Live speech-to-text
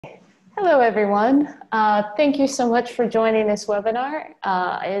Hello, everyone. Thank you so much for joining this webinar.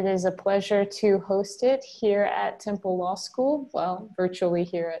 It is a pleasure to host it here at Temple Law School, well, virtually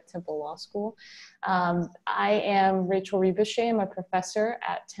here at Temple Law School. I am Rachel Reboucher. I'm a professor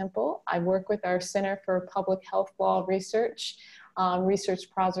at Temple. I work with our Center for Public Health Law Research on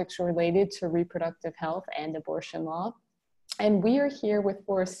research projects related to reproductive health and abortion law. And we are here with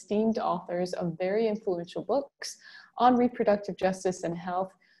four esteemed authors of very influential books on reproductive justice and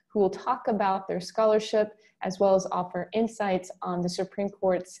health, who will talk about their scholarship as well as offer insights on the Supreme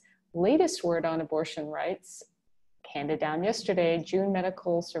Court's latest word on abortion rights, handed down yesterday, June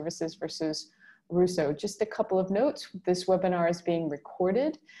Medical Services versus Russo. Just a couple of notes, this webinar is being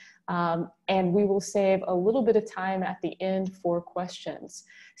recorded, and we will save a little bit of time at the end for questions.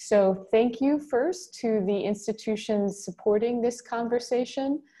 So thank you first to the institutions supporting this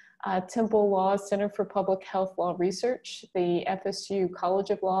conversation. Temple Law Center for Public Health Law Research, the FSU College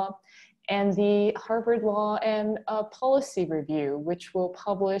of Law, and the Harvard Law and Policy Review, which will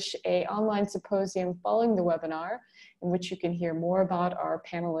publish an online symposium following the webinar, in which you can hear more about our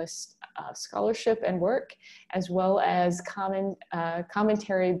panelists' scholarship and work, as well as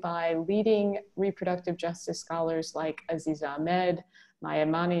commentary by leading reproductive justice scholars like Aziza Ahmed, Maya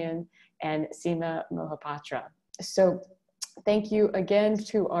Manian, and Seema Mohapatra. So thank you again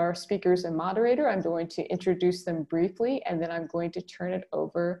to our speakers and moderator. I'm going to introduce them briefly, and then I'm going to turn it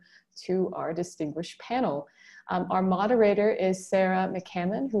over to our distinguished panel. Our moderator is Sarah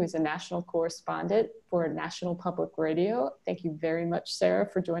McCammon, who is a national correspondent for National Public Radio. Thank you very much, Sarah,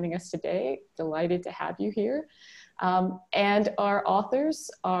 for joining us today. Delighted to have you here. And our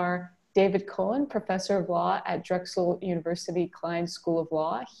authors are David Cohen, professor of law at Drexel University Kline School of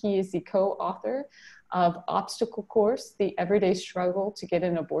Law. He is the co-author of Obstacle Course, The Everyday Struggle to Get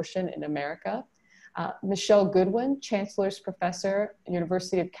an Abortion in America. Michele Goodwin, Chancellor's Professor,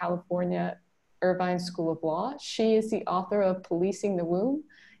 University of California, Irvine School of Law. She is the author of Policing the Womb,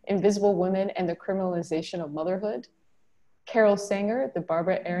 Invisible Women and the Criminalization of Motherhood. Carole Sanger, the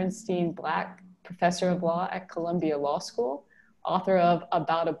Barbara Ehrenstein Black Professor of Law at Columbia Law School, author of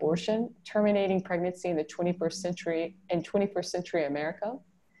About Abortion, Terminating Pregnancy in the 21st Century America.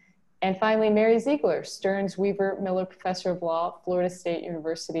 And finally, Mary Ziegler, Stearns Weaver Miller Professor of Law, Florida State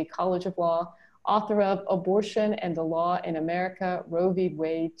University College of Law, author of Abortion and the Law in America, Roe v.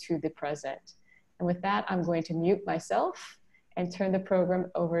 Wade to the Present. And with that, I'm going to mute myself and turn the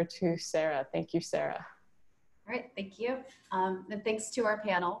program over to Sarah. Thank you, Sarah. All right, thank you. And thanks to our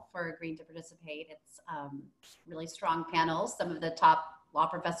panel for agreeing to participate. It's really strong panel, some of the top law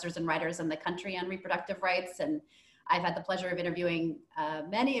professors and writers in the country on reproductive rights. And I've had the pleasure of interviewing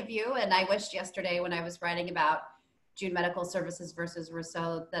many of you, and I wished yesterday when I was writing about June Medical Services versus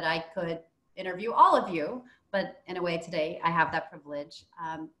Russo that I could interview all of you, but in a way today I have that privilege.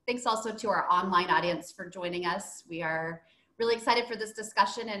 Thanks also to our online audience for joining us. We are really excited for this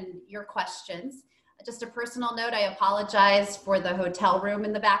discussion and your questions. Just a personal note, I apologize for the hotel room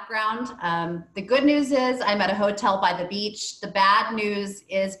in the background. The good news is I'm at a hotel by the beach. The bad news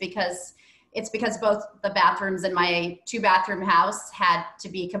is because both the bathrooms in my 2-bathroom house had to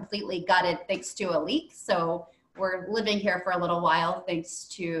be completely gutted thanks to a leak. So we're living here for a little while thanks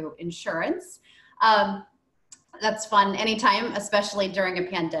to insurance. That's fun anytime, especially during a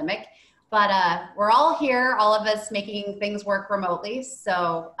pandemic. But we're all here, all of us making things work remotely.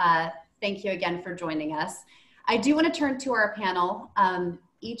 So thank you again for joining us. I do want to turn to our panel.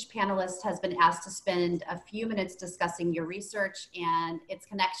 Each panelist has been asked to spend a few minutes discussing your research and its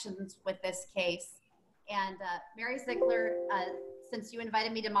connections with this case. And Mary Ziegler, since you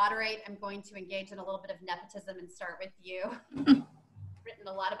invited me to moderate, I'm going to engage in a little bit of nepotism and start with you. You've written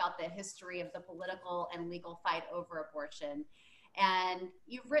a lot about the history of the political and legal fight over abortion. And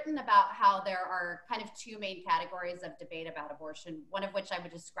you've written about how there are kind of two main categories of debate about abortion, one of which I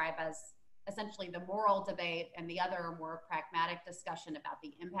would describe as essentially the moral debate, and the other a more pragmatic discussion about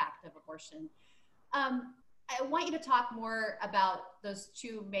the impact of abortion. I want you to talk more about those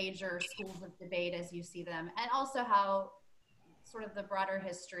two major schools of debate as you see them, and also how sort of the broader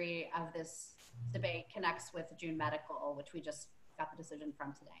history of this debate connects with June Medical, which we just got the decision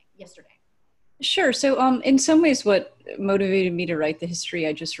from yesterday. Sure. So in some ways, what motivated me to write the history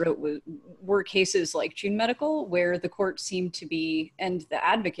I just wrote were cases like June Medical, where the court seemed to be, and the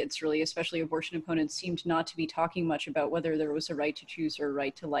advocates really, especially abortion opponents, seemed not to be talking much about whether there was a right to choose or a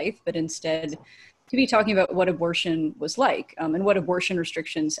right to life, but instead to be talking about what abortion was like and what abortion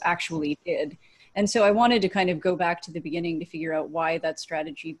restrictions actually did. And so I wanted to kind of go back to the beginning to figure out why that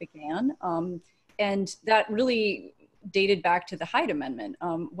strategy began. And that really dated back to the Hyde Amendment,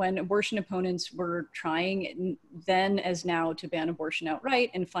 when abortion opponents were trying then as now to ban abortion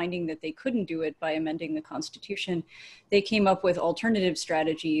outright and finding that they couldn't do it by amending the Constitution. They came up with alternative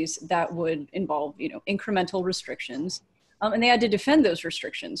strategies that would involve, incremental restrictions. And they had to defend those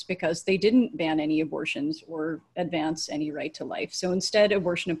restrictions because they didn't ban any abortions or advance any right to life. So instead,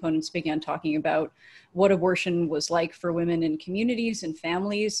 abortion opponents began talking about what abortion was like for women in communities and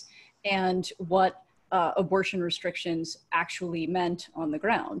families, and what abortion restrictions actually meant on the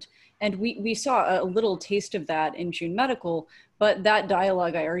ground. And we saw a little taste of that in June Medical, but that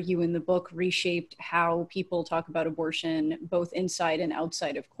dialogue, I argue in the book, reshaped how people talk about abortion, both inside and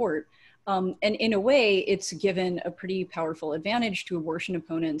outside of court. And in a way, it's given a pretty powerful advantage to abortion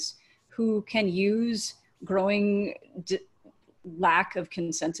opponents who can use growing lack of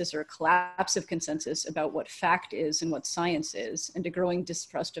consensus or collapse of consensus about what fact is and what science is, and a growing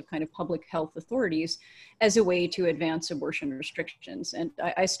distrust of kind of public health authorities as a way to advance abortion restrictions. And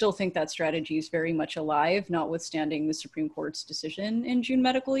I still think that strategy is very much alive, notwithstanding the Supreme Court's decision in June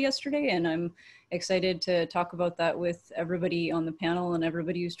Medical yesterday. And I'm excited to talk about that with everybody on the panel and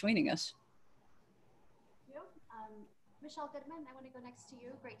everybody who's joining us. Thank you. Michele Goodwin, I want to go next to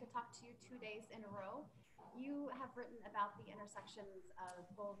you. Great to talk to you 2 days in a row. You have written about the intersections of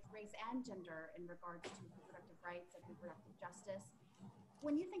both race and gender in regards to reproductive rights and reproductive justice.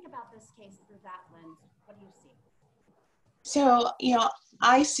 When you think about this case through that lens, what do you see? So,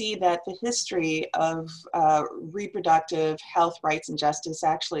 I see that the history of reproductive health rights and justice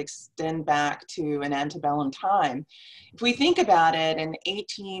actually extend back to an antebellum time. If we think about it, in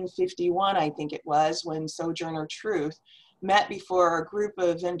 1851, I think it was, when Sojourner Truth met before a group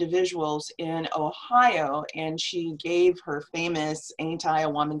of individuals in Ohio, and she gave her famous Ain't I a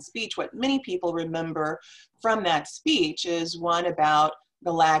Woman speech. What many people remember from that speech is one about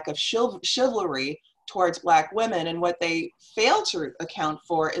the lack of chivalry towards Black women, and what they fail to account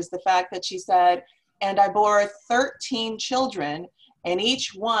for is the fact that she said, "And I bore 13 children, and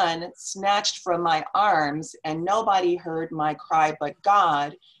each one snatched from my arms, and nobody heard my cry but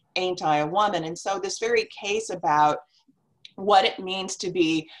God, ain't I a woman?" And so this very case about what it means to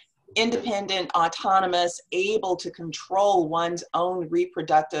be independent, autonomous, able to control one's own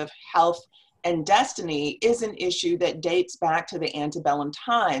reproductive health and destiny is an issue that dates back to the antebellum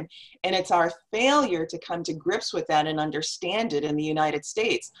time. And it's our failure to come to grips with that and understand it in the United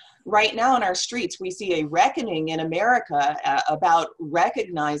States. Right now in our streets, we see a reckoning in America about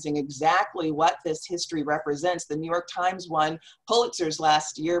recognizing exactly what this history represents. The New York Times won Pulitzer's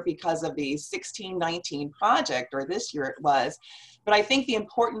last year because of the 1619 Project, or this year it was. But I think the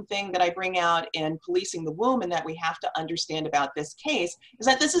important thing that I bring out in Policing the Womb and that we have to understand about this case is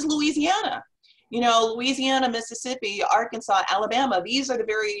that this is Louisiana. Louisiana, Mississippi, Arkansas, Alabama, these are the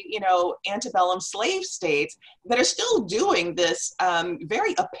very, antebellum slave states that are still doing this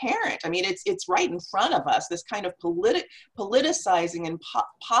very apparent. I mean, it's right in front of us, this kind of politicizing and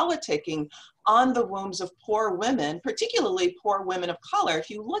politicking on the wombs of poor women, particularly poor women of color. If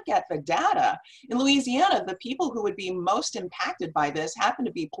you look at the data, in Louisiana, the people who would be most impacted by this happen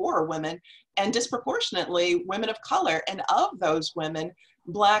to be poor women, and disproportionately women of color, and of those women,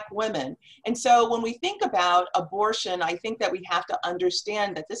 Black women. And so when we think about abortion, I think that we have to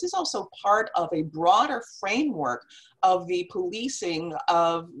understand that this is also part of a broader framework of the policing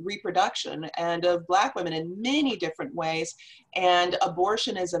of reproduction and of Black women in many different ways. And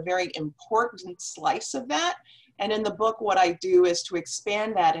abortion is a very important slice of that. And in the book, what I do is to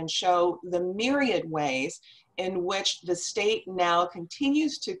expand that and show the myriad ways in which the state now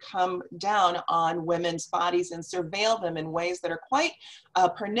continues to come down on women's bodies and surveil them in ways that are quite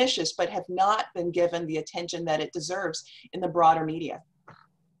pernicious, but have not been given the attention that it deserves in the broader media.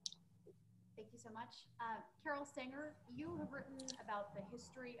 Thank you so much. Carole Sanger, you have written about the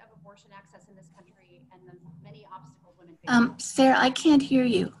history of abortion access in this country and the many obstacles women face. Sarah, I can't hear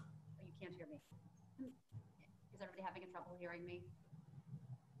you. Oh, you can't hear me. Is everybody having trouble hearing me?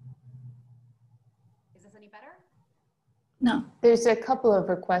 Is this any better? No. There's a couple of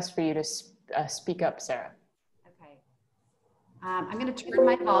requests for you to speak up, Sarah. Okay. I'm going to turn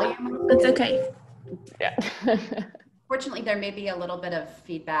my volume. That's okay. Yeah. Fortunately, there may be a little bit of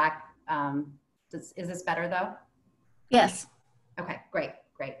feedback. Is this better though? Yes. Okay, great.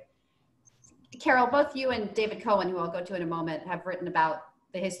 Carole, both you and David Cohen, who I'll go to in a moment, have written about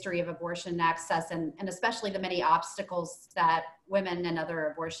the history of abortion access and especially the many obstacles that women and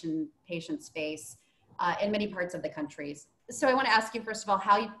other abortion patients face in many parts of the country. So I want to ask you, first of all,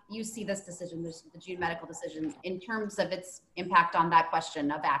 how you see this decision, the June Medical decision, in terms of its impact on that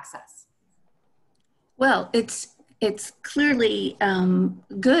question of access. Well, it's it's clearly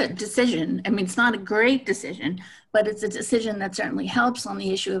good decision. I mean, it's not a great decision, but it's a decision that certainly helps on the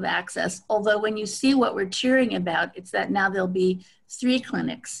issue of access. Although when you see what we're cheering about, it's that now there'll be 3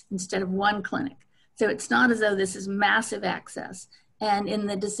 clinics instead of 1 clinic. So it's not as though this is massive access. And in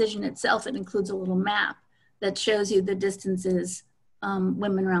the decision itself, it includes a little map that shows you the distances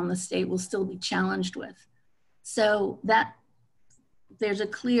women around the state will still be challenged with. So that there's a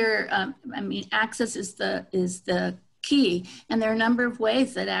clear, I mean, access is the key. And there are a number of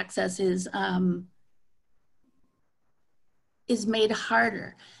ways that access is made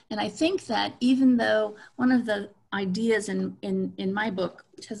harder. And I think that even though one of the ideas in my book,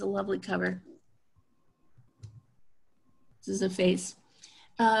 which has a lovely cover, this is a face,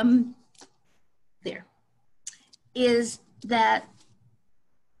 there, is that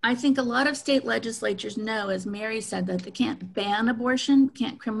I think a lot of state legislatures know, as Mary said, that they can't ban abortion,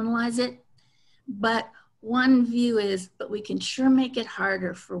 can't criminalize it. But one view is, but we can sure make it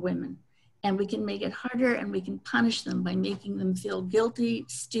harder for women. And we can make it harder and we can punish them by making them feel guilty,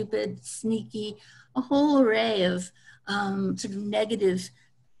 stupid, sneaky, a whole array of sort of negative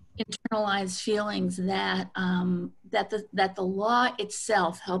internalized feelings that, that the law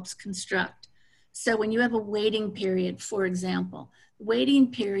itself helps construct. So when you have a waiting period, for example, waiting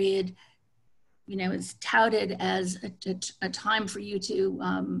period, you know, is touted as a time for you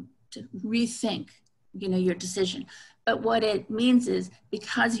to rethink, you know, your decision. But what it means is,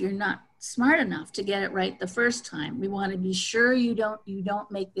 because you're not smart enough to get it right the first time, we want to be sure you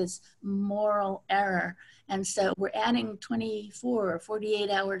don't make this moral error. And so we're adding 24 or 48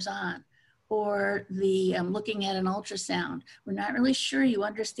 hours on. Or the looking at an ultrasound. We're not really sure you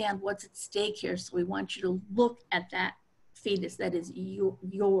understand what's at stake here, so we want you to look at that fetus that is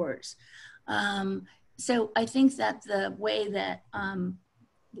yours. So I think that the way that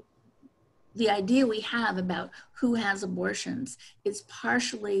the idea we have about who has abortions is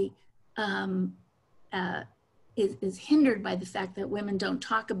partially is hindered by the fact that women don't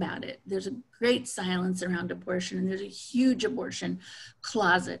talk about it. There's a great silence around abortion, and there's a huge abortion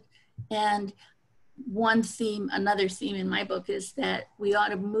closet. And one theme, another theme in my book is that we ought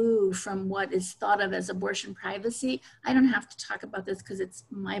to move from what is thought of as abortion privacy. I don't have to talk about this because it's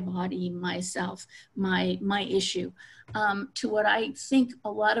my body, myself, my issue, to what I think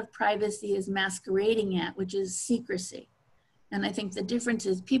a lot of privacy is masquerading at, which is secrecy. And I think the difference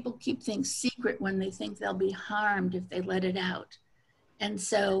is people keep things secret when they think they'll be harmed if they let it out. And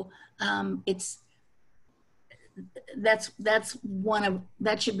so that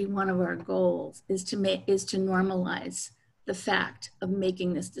should be one of our goals, is to normalize the fact of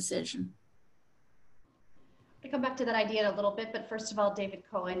making this decision. To come back to that idea in a little bit, but first of all, David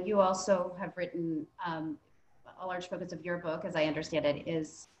Cohen, you also have written a large focus of your book, as I understand it,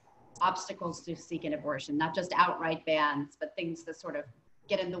 is obstacles to seeking abortion, not just outright bans, but things that sort of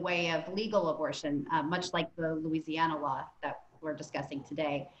get in the way of legal abortion, much like the Louisiana law that we're discussing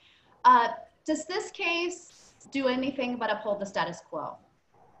today. Does this case do anything but uphold the status quo?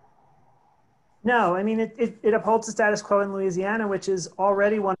 No, I mean, it upholds the status quo in Louisiana, which is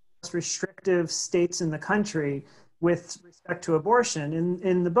already one of the most restrictive states in the country with respect to abortion.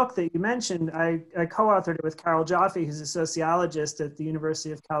 In the book that you mentioned, I co-authored it with Carole, Joffe, who's a sociologist at the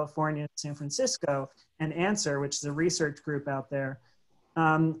University of California, San Francisco, and Answer, which is a research group out there.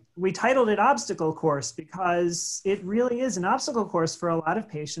 We titled it Obstacle Course because it really is an obstacle course for a lot of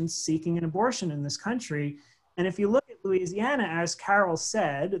patients seeking an abortion in this country. And if you look at Louisiana, as Carole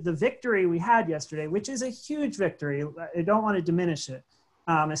said, the victory we had yesterday, which is a huge victory, I don't want to diminish it,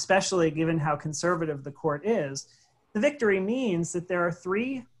 especially given how conservative the court is. The victory means that there are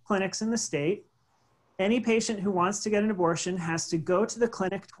 3 clinics in the state. Any patient who wants to get an abortion has to go to the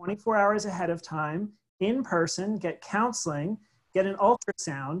clinic 24 hours ahead of time, in person, get counseling, get an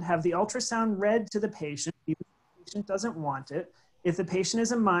ultrasound, have the ultrasound read to the patient, even if the patient doesn't want it. If the patient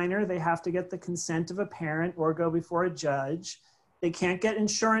is a minor, they have to get the consent of a parent or go before a judge. They can't get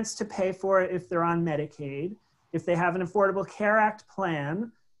insurance to pay for it if they're on Medicaid. If they have an Affordable Care Act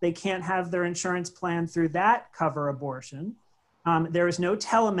plan, they can't have their insurance plan through that cover abortion. There is no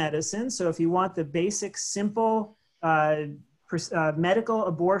telemedicine. So if you want the basic, simple medical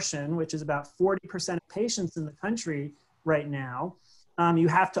abortion, which is about 40% of patients in the country right now, you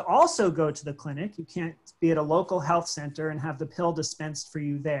have to also go to the clinic. You can't be at a local health center and have the pill dispensed for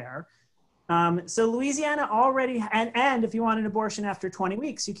you there. So Louisiana already, and if you want an abortion after 20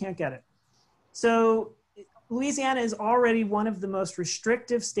 weeks, you can't get it. So Louisiana is already one of the most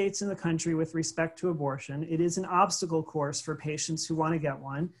restrictive states in the country with respect to abortion. It is an obstacle course for patients who want to get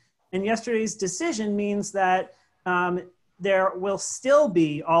one. And yesterday's decision means that there will still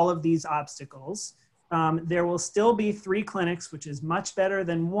be all of these obstacles. There will still be 3 clinics, which is much better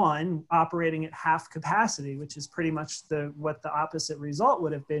than 1 operating at half capacity, which is pretty much what the opposite result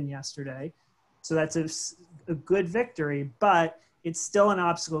would have been yesterday. So that's a good victory, but it's still an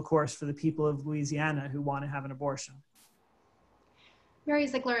obstacle course for the people of Louisiana who want to have an abortion. Mary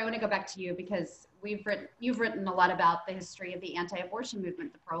Ziegler, I want to go back to you because you've written a lot about the history of the anti-abortion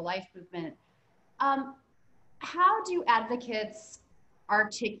movement, the pro-life movement. How do advocates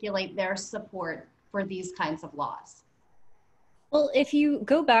articulate their support for these kinds of laws? Well, if you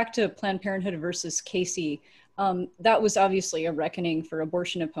go back to Planned Parenthood versus Casey, that was obviously a reckoning for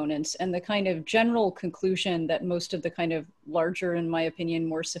abortion opponents, and the kind of general conclusion that most of the kind of larger, in my opinion,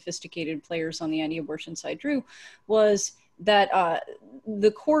 more sophisticated players on the anti-abortion side drew was that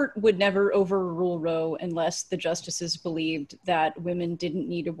the court would never overrule Roe unless the justices believed that women didn't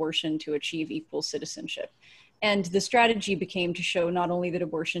need abortion to achieve equal citizenship. And the strategy became to show not only that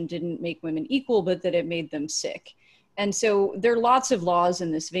abortion didn't make women equal, but that it made them sick. And so there are lots of laws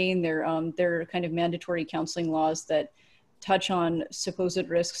in this vein. There are kind of mandatory counseling laws that touch on supposed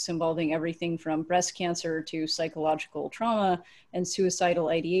risks involving everything from breast cancer to psychological trauma and suicidal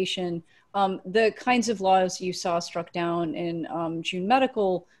ideation. The kinds of laws you saw struck down in June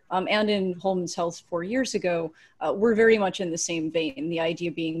Medical and in Women's Health 4 years ago were very much in the same vein. The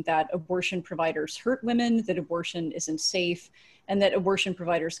idea being that abortion providers hurt women, that abortion isn't safe, and that abortion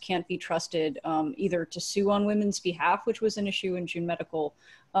providers can't be trusted either to sue on women's behalf, which was an issue in June Medical,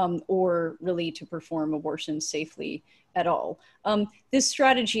 or really to perform abortion safely at all. This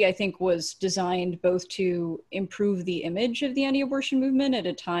strategy, I think, was designed both to improve the image of the anti-abortion movement at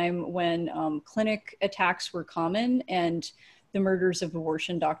a time when clinic attacks were common and the murders of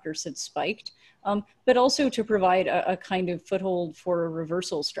abortion doctors had spiked, but also to provide a kind of foothold for a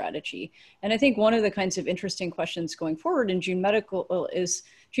reversal strategy. And I think one of the kinds of interesting questions going forward in June Medical is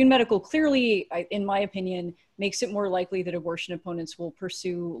June Medical clearly, in my opinion, makes it more likely that abortion opponents will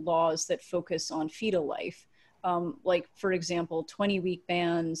pursue laws that focus on fetal life. Like, for example, 20-week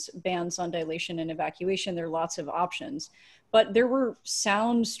bans on dilation and evacuation. There are lots of options. But there were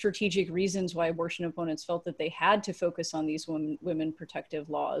sound strategic reasons why abortion opponents felt that they had to focus on these women protective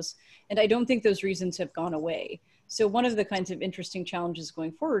laws. And I don't think those reasons have gone away. So one of the kinds of interesting challenges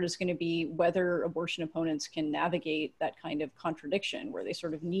going forward is going to be whether abortion opponents can navigate that kind of contradiction where they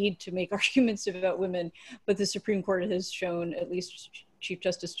sort of need to make arguments about women, but the Supreme Court has shown, at least Chief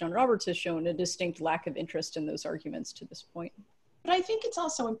Justice John Roberts has shown, a distinct lack of interest in those arguments to this point. But I think it's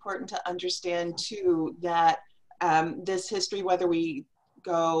also important to understand too that this history, whether we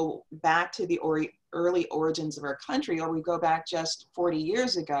go back to the early origins of our country or we go back just 40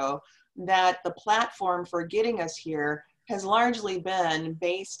 years ago, that the platform for getting us here has largely been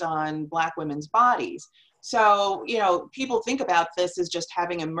based on Black women's bodies. So, you know, people think about this as just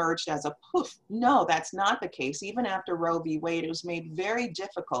having emerged as a poof. No, that's not the case. Even after Roe v. Wade, it was made very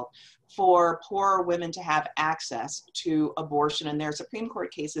difficult for poor women to have access to abortion. And there are Supreme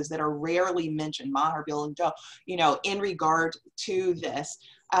Court cases that are rarely mentioned, Maher, Bill, and Doe, you know, in regard to this.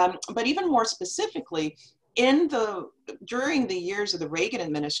 But even more specifically, during the years of the Reagan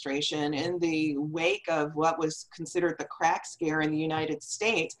administration, in the wake of what was considered the crack scare in the United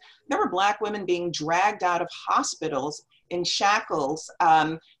States, there were Black women being dragged out of hospitals in shackles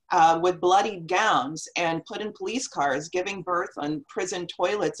with bloodied gowns and put in police cars, giving birth on prison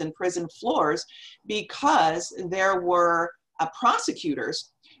toilets and prison floors because there were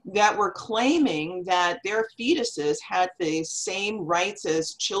prosecutors that were claiming that their fetuses had the same rights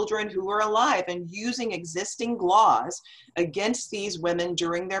as children who were alive and using existing laws against these women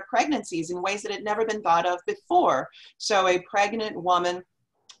during their pregnancies in ways that had never been thought of before. So a pregnant woman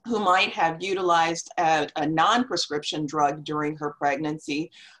who might have utilized a non-prescription drug during her pregnancy,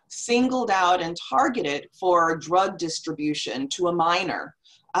 singled out and targeted for drug distribution to a minor,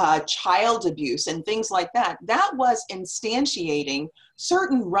 child abuse and things like that. That was instantiating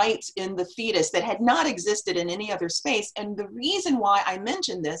certain rights in the fetus that had not existed in any other space. And the reason why I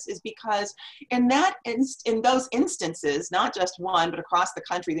mention this is because in those instances, not just one, but across the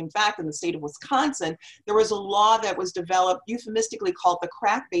country, in fact, in the state of Wisconsin, there was a law that was developed euphemistically called the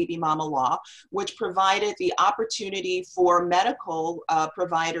crack baby mama law, which provided the opportunity for medical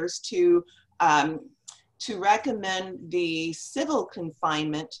providers to recommend the civil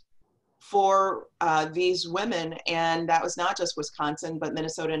confinement for these women. And that was not just Wisconsin, but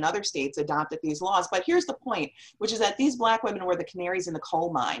Minnesota and other states adopted these laws. But here's the point, which is that these Black women were the canaries in the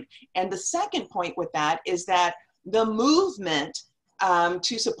coal mine. And the second point with that is that the movement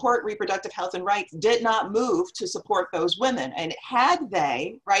to support reproductive health and rights did not move to support those women. And had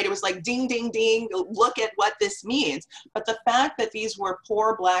they, right, it was like ding, ding, ding, look at what this means. But the fact that these were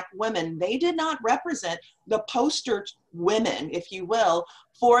poor Black women, they did not represent the poster women, if you will,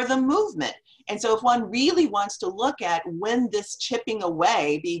 for the movement. And so if one really wants to look at when this chipping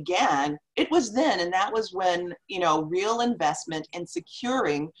away began, it was then, and that was when, you know, real investment in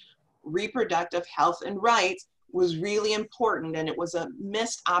securing reproductive health and rights was really important, and it was a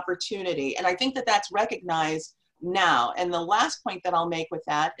missed opportunity. And I think that that's recognized now. And the last point that I'll make with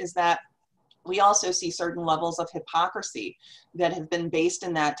that is that we also see certain levels of hypocrisy that have been based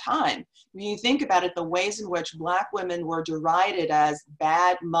in that time. When you think about it, the ways in which Black women were derided as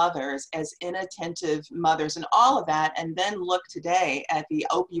bad mothers, as inattentive mothers, and all of that, and then look today at the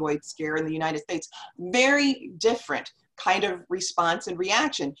opioid scare in the United States, very different kind of response and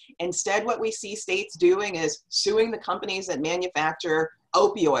reaction. Instead, what we see states doing is suing the companies that manufacture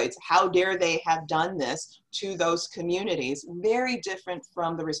opioids. How dare they have done this to those communities? Very different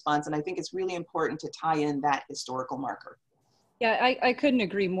from the response. And I think it's really important to tie in that historical marker. Yeah, I couldn't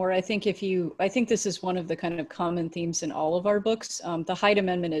agree more. I think I think this is one of the kind of common themes in all of our books. The Hyde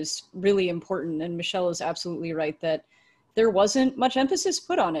Amendment is really important, and Michele is absolutely right that there wasn't much emphasis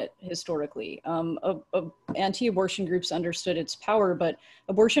put on it historically. Anti-abortion groups understood its power, but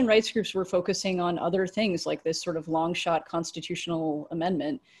abortion rights groups were focusing on other things like this sort of long shot constitutional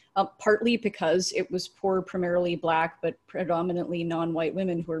amendment, partly because it was poor, primarily Black, but predominantly non-white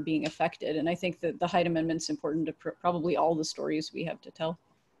women who were being affected. And I think that the Hyde Amendment's important to probably all the stories we have to tell.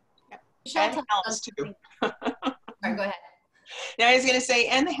 Yeah. And Helms too. Sorry, go ahead. Now I was going to say,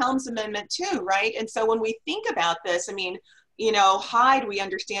 and the Helms Amendment too, right? And so when we think about this, I mean, you know, Hyde, we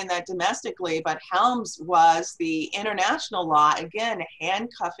understand that domestically, but Helms was the international law, again,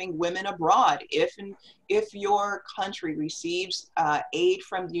 handcuffing women abroad. If your country receives aid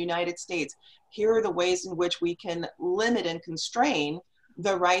from the United States, here are the ways in which we can limit and constrain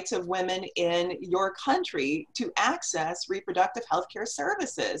the rights of women in your country to access reproductive health care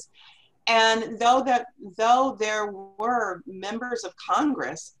services. And though there were members of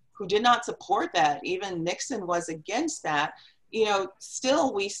Congress who did not support that, even Nixon was against that, you know,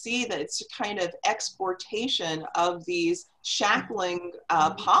 still we see that it's a kind of exportation of these shackling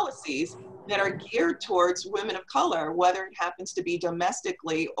policies that are geared towards women of color, whether it happens to be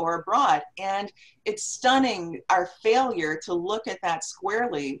domestically or abroad. And it's stunning, our failure to look at that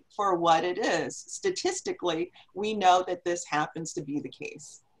squarely for what it is. Statistically, we know that this happens to be the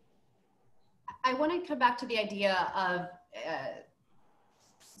case. I want to come back to the idea of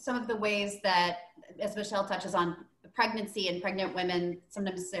some of the ways that, as Michele touches on, pregnancy and pregnant women,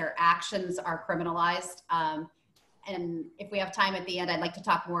 sometimes their actions are criminalized. And if we have time at the end, I'd like to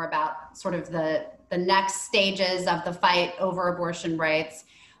talk more about sort of the next stages of the fight over abortion rights.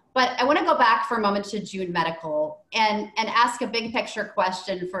 But I want to go back for a moment to June Medical and ask a big picture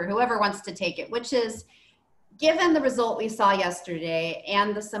question for whoever wants to take it, which is, given the result we saw yesterday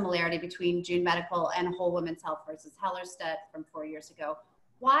and the similarity between June Medical and Whole Women's Health versus Hellerstedt from 4 years ago,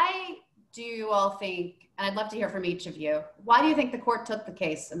 why do you all think, and I'd love to hear from each of you, why do you think the court took the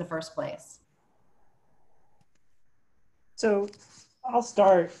case in the first place? So I'll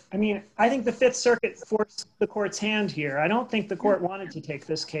start. I mean, I think the Fifth Circuit forced the court's hand here. I don't think the court wanted to take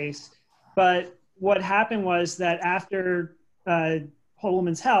this case, but what happened was that after Whole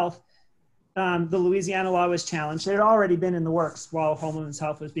Women's Health, the Louisiana law was challenged. It had already been in the works while Whole Women's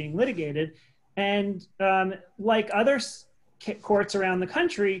Health was being litigated. And like other courts around the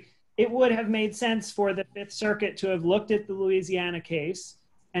country, it would have made sense for the Fifth Circuit to have looked at the Louisiana case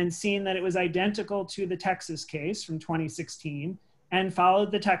and seen that it was identical to the Texas case from 2016 and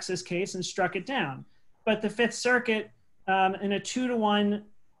followed the Texas case and struck it down. But the Fifth Circuit, in a 2-to-1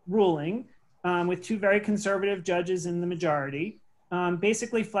 ruling with two very conservative judges in the majority,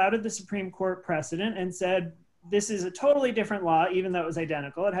 basically flouted the Supreme Court precedent and said, this is a totally different law, even though it was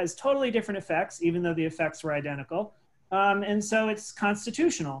identical. It has totally different effects, even though the effects were identical. And so it's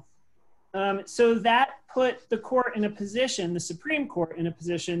constitutional. So that put the court in a position, the Supreme Court in a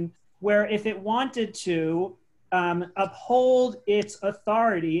position where if it wanted to uphold its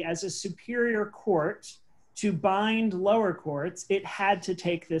authority as a superior court to bind lower courts, it had to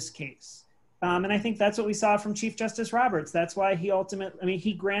take this case. And I think that's what we saw from Chief Justice Roberts. That's why he ultimately, I mean,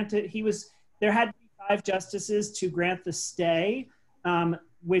 there had to be 5 justices to grant the stay,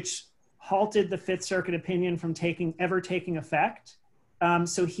 which halted the Fifth Circuit opinion from ever taking effect.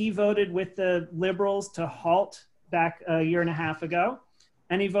 So he voted with the liberals to halt back a year and a half ago.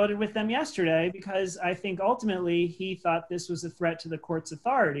 And he voted with them yesterday because I think ultimately he thought this was a threat to the court's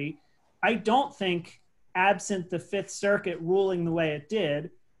authority. I don't think absent the Fifth Circuit ruling the way it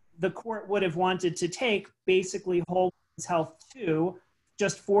did, the court would have wanted to take basically Whole Woman's Health 2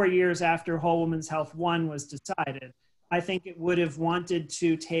 just 4 years after Whole Woman's Health 1 was decided. I think it would have wanted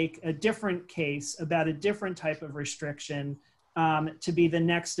to take a different case about a different type of restriction to be the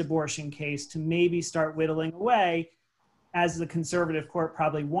next abortion case, to maybe start whittling away, as the conservative court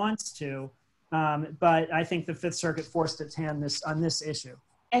probably wants to. But I think the Fifth Circuit forced its hand on this issue.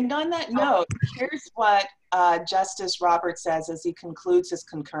 And on that note, here's what Justice Roberts says as he concludes his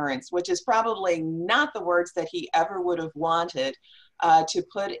concurrence, which is probably not the words that he ever would have wanted to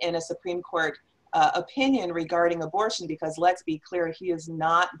put in a Supreme Court opinion regarding abortion, because let's be clear, he has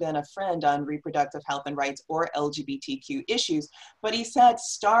not been a friend on reproductive health and rights or LGBTQ issues. But he said,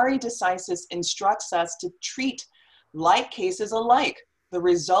 stare decisis instructs us to treat like cases alike. The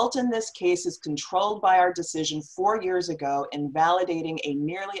result in this case is controlled by our decision 4 years ago invalidating a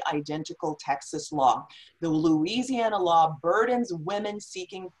nearly identical Texas law. The Louisiana law burdens women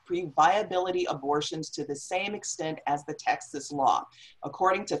seeking pre-viability abortions to the same extent as the Texas law,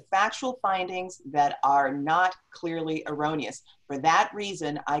 according to factual findings that are not clearly erroneous. For that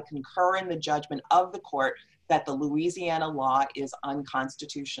reason, I concur in the judgment of the court that the Louisiana law is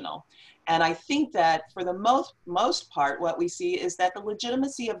unconstitutional. And I think that for the most part, what we see is that the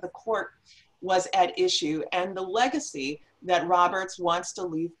legitimacy of the court was at issue and the legacy that Roberts wants to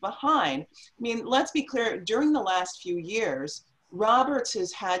leave behind. I mean, let's be clear, during the last few years, Roberts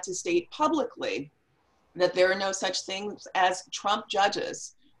has had to state publicly that there are no such things as Trump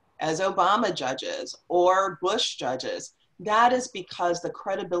judges, as Obama judges, or Bush judges. That is because the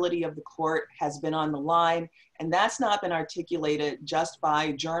credibility of the court has been on the line, and that's not been articulated just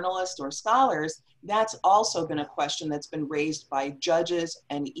by journalists or scholars. That's also been a question that's been raised by judges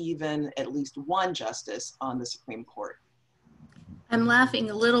and even at least one justice on the Supreme Court. I'm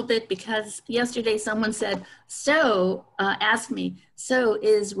laughing a little bit because yesterday someone said, asked me, so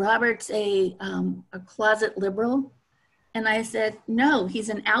is Roberts a closet liberal? And I said, no, he's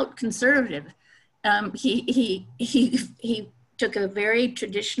an out conservative. He took a very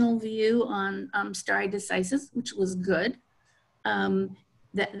traditional view on stare decisis, which was good.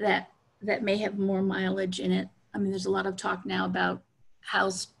 That may have more mileage in it. I mean, there's a lot of talk now about how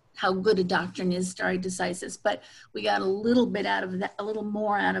good a doctrine is stare decisis, but we got a little bit out of that, a little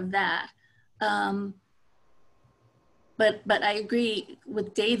more out of that. But I agree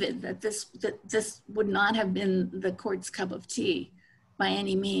with David that this would not have been the court's cup of tea by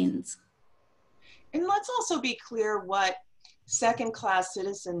any means. And let's also be clear what second-class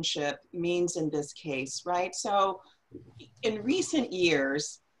citizenship means in this case, right? So in recent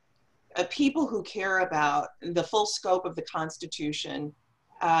years, people who care about the full scope of the Constitution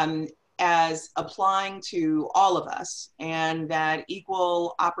as applying to all of us, and that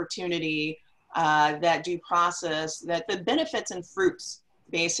equal opportunity, that due process, that the benefits and fruits,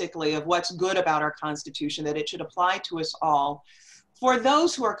 basically, of what's good about our Constitution, that it should apply to us all. For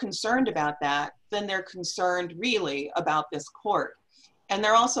those who are concerned about that, then they're concerned really about this court. And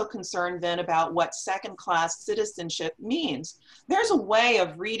they're also concerned then about what second-class citizenship means. There's a way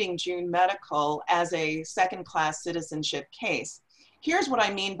of reading June Medical as a second-class citizenship case. Here's what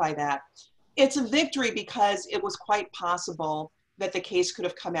I mean by that. It's a victory because it was quite possible that the case could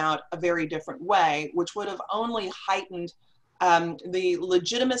have come out a very different way, which would have only heightened the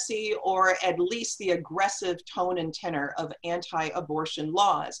legitimacy or at least the aggressive tone and tenor of anti-abortion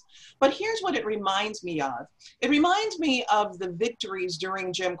laws. But here's what it reminds me of. It reminds me of the victories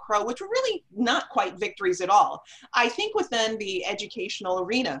during Jim Crow, which were really not quite victories at all. I think within the educational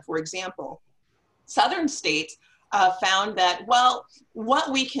arena, for example, Southern states found that, well,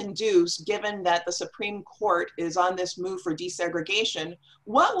 what we can do, given that the Supreme Court is on this move for desegregation,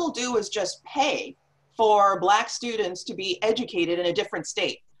 what we'll do is just pay for Black students to be educated in a different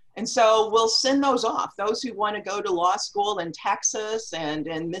state. And so we'll send those off. Those who want to go to law school in Texas and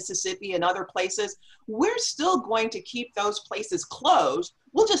in Mississippi and other places, we're still going to keep those places closed.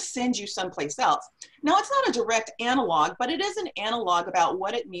 We'll just send you someplace else. Now, it's not a direct analog, but it is an analog about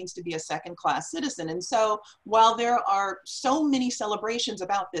what it means to be a second-class citizen. And so while there are so many celebrations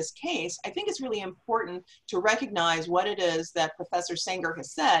about this case, I think it's really important to recognize what it is that Professor Sanger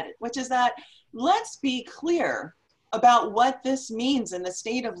has said, which is that let's be clear about what this means in the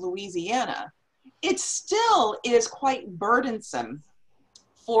state of Louisiana. It still is quite burdensome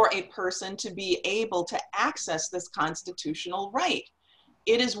for a person to be able to access this constitutional right.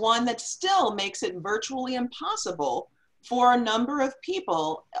 It is one that still makes it virtually impossible for a number of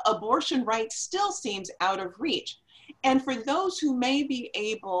people. Abortion rights still seems out of reach. And for those who may be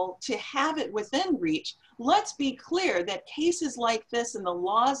able to have it within reach, Let's be clear that cases like this and the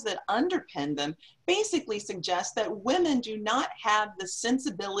laws that underpin them basically suggest that women do not have the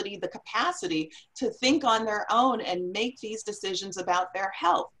sensibility, the capacity to think on their own and make these decisions about their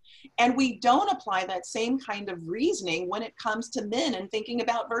health. And we don't apply that same kind of reasoning when it comes to men and thinking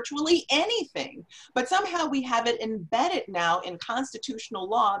about virtually anything. But somehow we have it embedded now in constitutional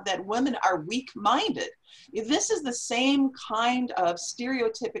law that women are weak-minded. This is the same kind of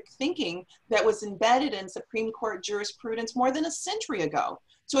stereotypic thinking that was embedded in Supreme Court jurisprudence more than a century ago.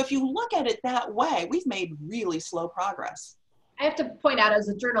 So if you look at it that way, we've made really slow progress. I have to point out, as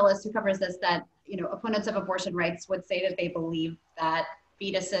a journalist who covers this, that opponents of abortion rights would say that they believe that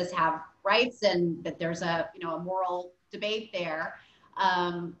fetuses have rights and that there's a moral debate there.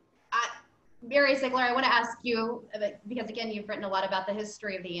 Mary Ziegler, I want to ask you, because again, you've written a lot about the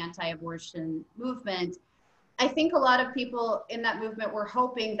history of the anti-abortion movement. I think a lot of people in that movement were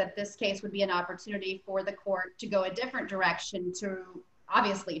hoping that this case would be an opportunity for the court to go a different direction, to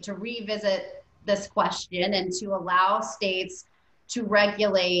obviously to revisit this question and to allow states to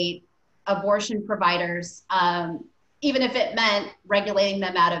regulate abortion providers, even if it meant regulating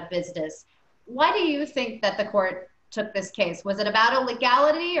them out of business. Why do you think that the court took this case? Was it about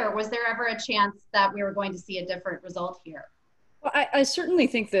illegality, or was there ever a chance that we were going to see a different result here? Well, I certainly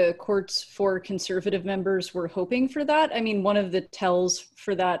think the courts for conservative members were hoping for that. I mean, one of the tells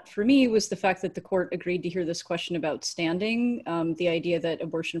for that for me was the fact that the court agreed to hear this question about standing, the idea that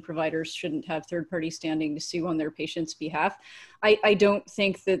abortion providers shouldn't have third-party standing to sue on their patients' behalf. I don't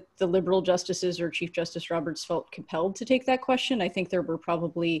think that the liberal justices or Chief Justice Roberts felt compelled to take that question. I think there were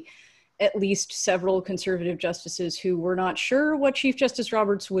probably at least several conservative justices who were not sure what Chief Justice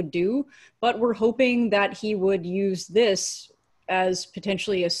Roberts would do, but were hoping that he would use this as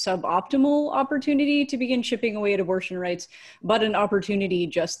potentially a suboptimal opportunity to begin chipping away at abortion rights, but an opportunity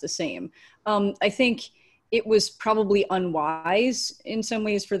just the same. I think it was probably unwise in some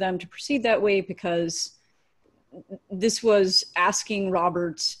ways for them to proceed that way, because this was asking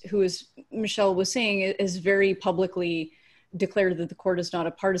Roberts, who, as Michele was saying, is very publicly declared that the court is not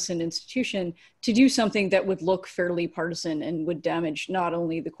a partisan institution, to do something that would look fairly partisan and would damage not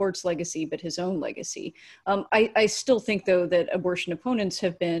only the court's legacy, but his own legacy. I still think, though, that abortion opponents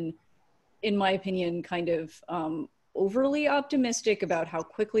have been, in my opinion, kind of overly optimistic about how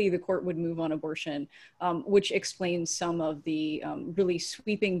quickly the court would move on abortion, which explains some of the really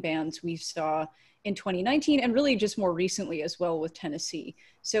sweeping bans we saw in 2019, and really just more recently as well with Tennessee.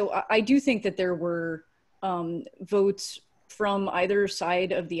 So I do think that there were votes from either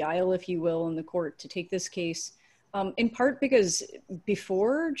side of the aisle, if you will, in the court to take this case, in part because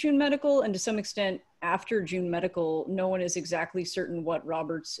before June Medical, and to some extent after June Medical, no one is exactly certain what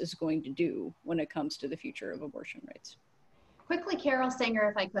Roberts is going to do when it comes to the future of abortion rights. Quickly, Carole Sanger,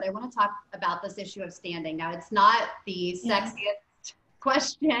 if I could, I want to talk about this issue of standing. Now, it's not the sexiest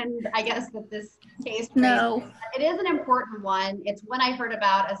question, I guess, that this case raises. No. It is an important one. It's one I heard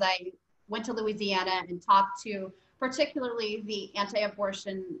about as I went to Louisiana and talked to particularly the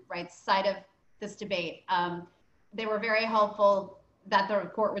anti-abortion rights side of this debate. They were very hopeful that the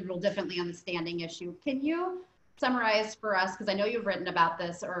court would rule differently on the standing issue. Can you summarize for us, because I know you've written about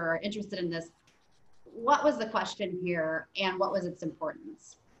this or are interested in this, what was the question here and what was its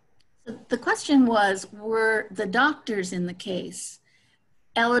importance? The question was, were the doctors in the case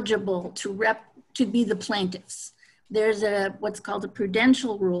eligible to be the plaintiffs? There's what's called a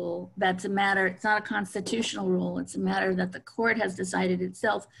prudential rule. That's a matter, it's not a constitutional rule. It's a matter that the court has decided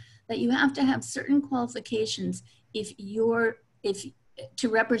itself, that you have to have certain qualifications to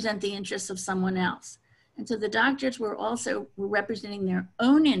represent the interests of someone else. And so the doctors were representing their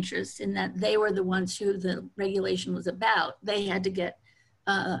own interests in that they were the ones who the regulation was about. They had to get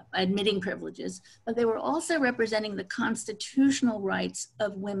admitting privileges, but they were also representing the constitutional rights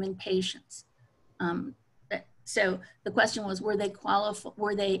of women patients. So the question was, were they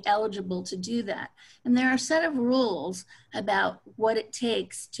eligible to do that? And there are a set of rules about what it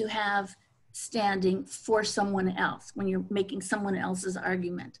takes to have standing for someone else when you're making someone else's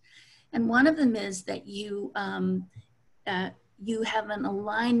argument. And one of them is that you have an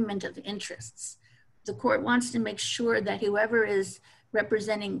alignment of interests. The court wants to make sure that whoever is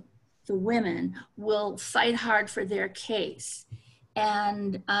representing the women will fight hard for their case.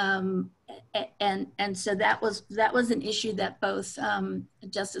 And so that was an issue that both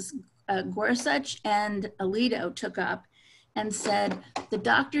Justice Gorsuch and Alito took up and said the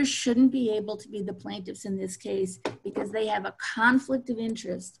doctors shouldn't be able to be the plaintiffs in this case because they have a conflict of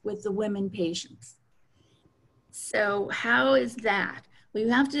interest with the women patients. So how is that? Well,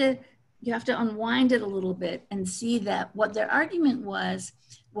 you have to you have to unwind it a little bit and see that what their argument was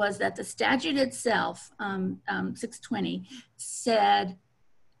that the statute itself, 620, said,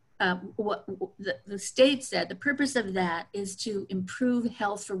 what the state said, the purpose of that is to improve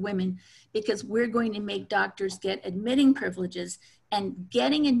health for women because we're going to make doctors get admitting privileges, and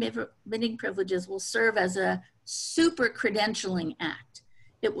getting admitting privileges will serve as a super credentialing act.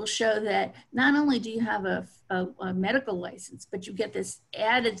 It will show that not only do you have a medical license, but you get this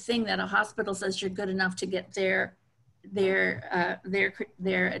added thing that a hospital says you're good enough to get their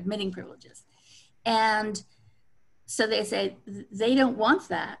admitting privileges. And so they say they don't want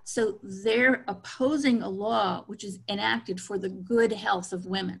that. So they're opposing a law which is enacted for the good health of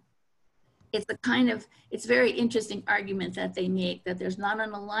women. It's very interesting argument that they make, that there's not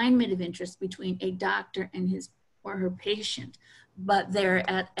an alignment of interest between a doctor and his or her patient, but they're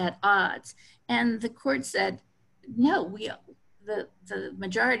at odds. And the court said, no, the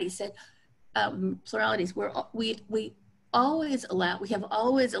majority said, pluralities, we have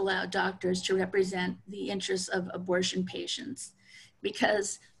always allowed doctors to represent the interests of abortion patients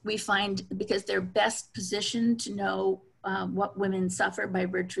because they're best positioned to know what women suffer by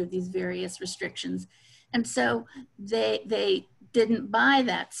virtue of these various restrictions. And so they didn't buy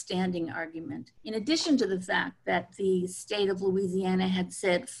that standing argument. In addition to the fact that the state of Louisiana had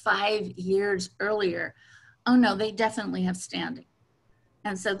said 5 years earlier, oh no, they definitely have standing.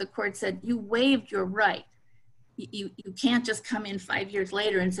 And so the court said, you waived your right. You can't just come in 5 years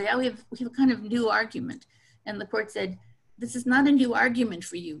later and say, oh, we have a kind of new argument. And the court said, this is not a new argument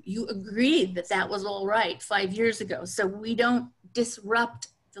for you. You agreed that that was all right 5 years ago. So we don't disrupt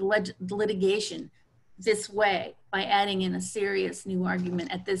the litigation this way by adding in a serious new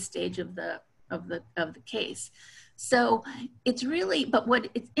argument at this stage of the case. So it's really, but what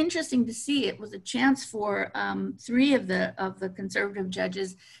it's interesting to see, it was a chance for 3 of the conservative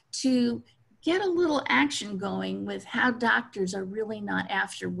judges to get a little action going with how doctors are really not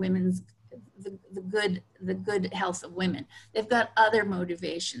after the good health of women. They've got other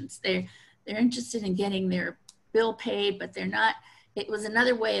motivations. They're interested in getting their bill paid, but they're not. It was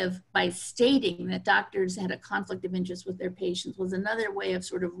another way of, by stating that doctors had a conflict of interest with their patients, was another way of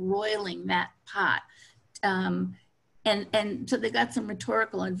sort of roiling that pot. And so they got some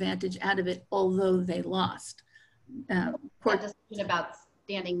rhetorical advantage out of it, although they lost. Court decision about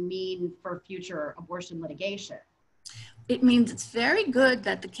standing mean for future abortion litigation. It means it's very good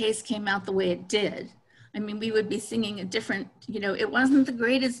that the case came out the way it did. I mean, we would be singing a different, it wasn't the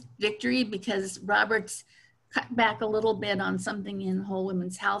greatest victory because Roberts cut back a little bit on something in whole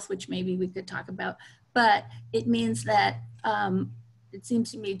women's health, which maybe we could talk about, but it means that it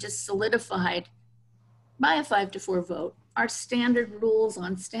seems to me just solidified by a 5-4 vote, our standard rules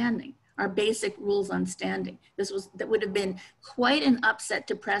on standing, our basic rules on standing. That would have been quite an upset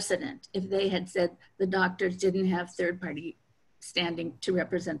to precedent if they had said the doctors didn't have third-party standing to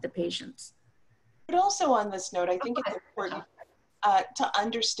represent the patients. But also on this note, I think it's important to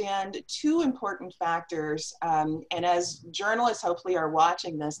understand 2 important factors, and as journalists hopefully are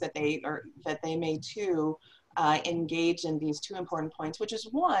watching this, that they may too engage in these 2 important points, which is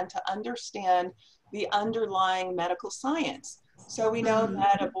 1, to understand the underlying medical science. So we know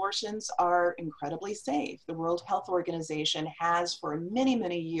that abortions are incredibly safe. The World Health Organization has for many,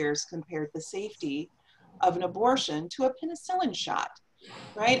 many years compared the safety of an abortion to a penicillin shot,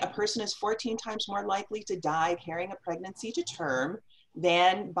 right? A person is 14 times more likely to die carrying a pregnancy to term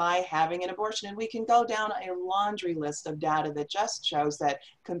than by having an abortion. And we can go down a laundry list of data that just shows that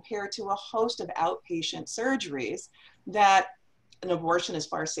compared to a host of outpatient surgeries, that an abortion is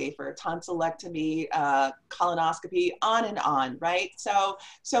far safer, tonsillectomy, colonoscopy, on and on, right? So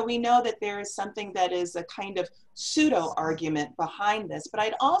we know that there is something that is a kind of pseudo argument behind this, but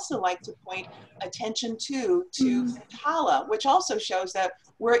I'd also like to point attention to Tala, which also shows that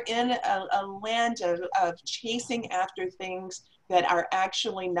we're in a land of chasing after things that are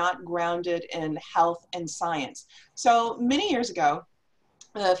actually not grounded in health and science. So many years ago,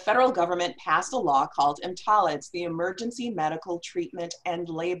 the federal government passed a law called EMTALA. It's the Emergency Medical Treatment and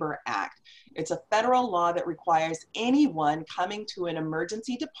Labor Act. It's a federal law that requires anyone coming to an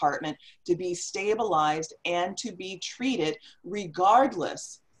emergency department to be stabilized and to be treated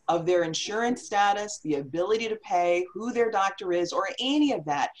regardless of their insurance status, the ability to pay, who their doctor is, or any of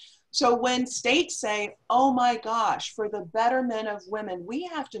that. So when states say, oh my gosh, for the betterment of women, we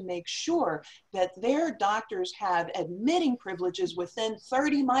have to make sure that their doctors have admitting privileges within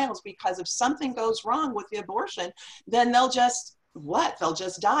 30 miles because if something goes wrong with the abortion, then they'll just, they'll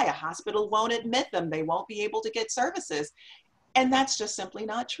just die. A hospital won't admit them. They won't be able to get services. And that's just simply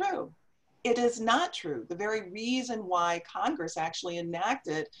not true. It is not true. The very reason why Congress actually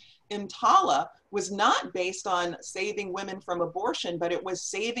enacted EMTALA was not based on saving women from abortion, but it was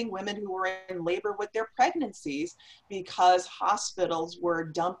saving women who were in labor with their pregnancies, because hospitals were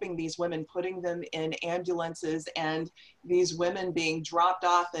dumping these women, putting them in ambulances, and these women being dropped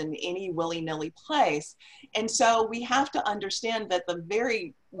off in any willy-nilly place. And so we have to understand that the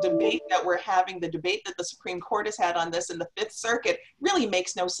very debate that we're having, the debate that the Supreme Court has had on this in the Fifth Circuit, really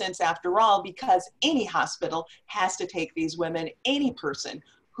makes no sense after all, because any hospital has to take these women, any person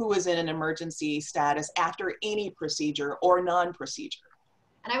who is in an emergency status, after any procedure or non-procedure.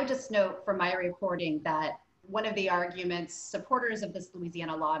 And I would just note from my reporting that one of the arguments supporters of this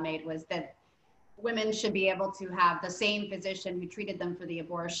Louisiana law made was that women should be able to have the same physician who treated them for the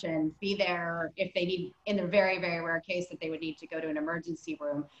abortion be there if they need, in the very, very rare case that they would need to go to an emergency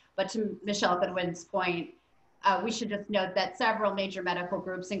room. But to Michele Goodwin's point, we should just note that several major medical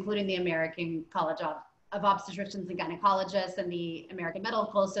groups, including the American College of Obstetricians and Gynecologists and the American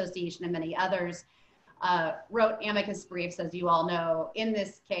Medical Association and many others, wrote amicus briefs, as you all know, in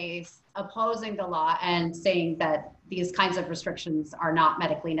this case, opposing the law and saying that these kinds of restrictions are not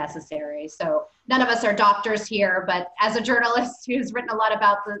medically necessary. So none of us are doctors here, but as a journalist who's written a lot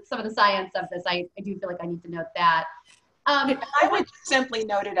about some of the science of this, I do feel like I need to note that. I would simply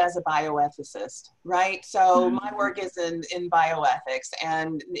note it as a bioethicist, right? So my work is in bioethics,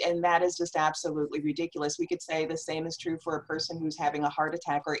 and that is just absolutely ridiculous. We could say the same is true for a person who's having a heart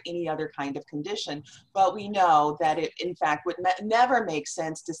attack or any other kind of condition, but we know that it, in fact, would never make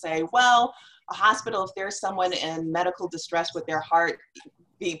sense to say, well, a hospital, if there's someone in medical distress with their heart,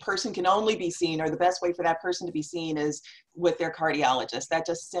 the person can only be seen, or the best way for that person to be seen is with their cardiologist. That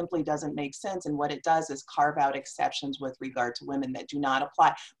just simply doesn't make sense. And what it does is carve out exceptions with regard to women that do not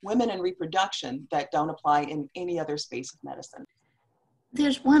apply, women in reproduction that don't apply in any other space of medicine.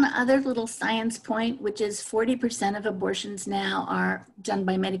 There's one other little science point, which is 40% of abortions now are done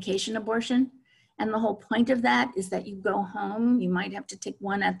by medication abortion. And the whole point of that is that you go home, you might have to take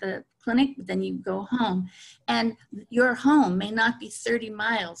one at the clinic, but then you go home. And your home may not be 30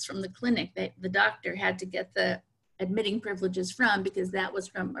 miles from the clinic that the doctor had to get the admitting privileges from, because that was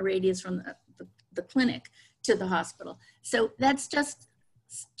from a radius from the clinic to the hospital. So that's just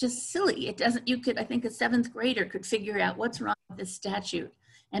silly. It doesn't, you could, I think a seventh grader could figure out what's wrong with this statute.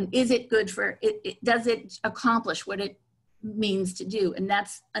 And is it good for, does it accomplish what it means to do? And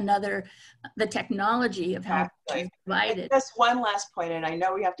that's another, the technology of how it's provided. Just one last point, and I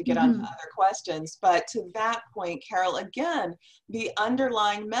know we have to get on to other questions, but to that point, Carole, again, the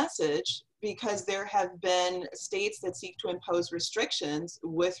underlying message, because there have been states that seek to impose restrictions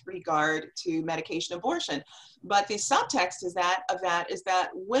with regard to medication abortion, but the subtext is that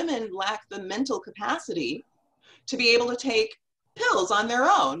women lack the mental capacity to be able to take pills on their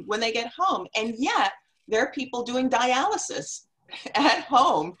own when they get home, and yet there are people doing dialysis at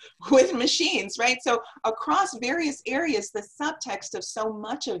home with machines, right? So across various areas, the subtext of so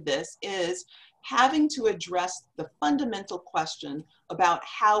much of this is having to address the fundamental question about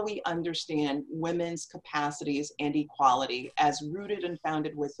how we understand women's capacities and equality as rooted and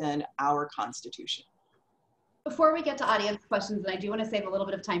founded within our Constitution. Before we get to audience questions, and I do want to save a little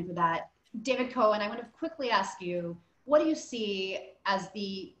bit of time for that, David Cohen, I want to quickly ask you, what do you see as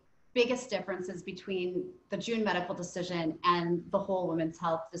the biggest differences between the June medical decision and the whole women's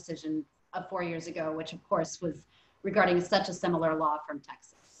health decision of 4 years ago, which of course was regarding such a similar law from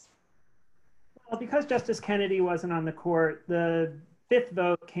Texas? Well, because Justice Kennedy wasn't on the court, the fifth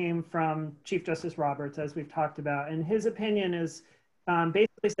vote came from Chief Justice Roberts, as we've talked about, and his opinion is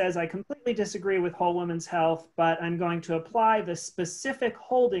basically says, I completely disagree with whole women's health, but I'm going to apply the specific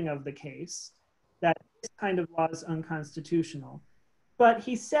holding of the case that this kind of law is unconstitutional. But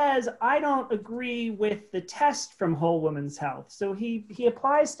he says, I don't agree with the test from whole women's health. So he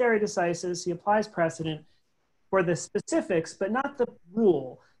applies stare decisis, he applies precedent for the specifics, but not the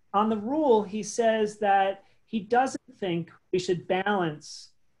rule. On the rule, he says that he doesn't think we should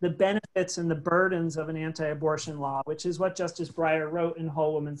balance the benefits and the burdens of an anti-abortion law, which is what Justice Breyer wrote in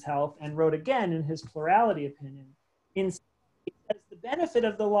Whole Women's Health and wrote again in his plurality opinion. Instead, he says the benefit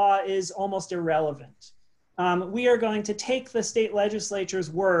of the law is almost irrelevant. We are going to take the state legislature's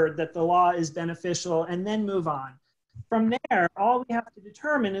word that the law is beneficial and then move on. From there, all we have to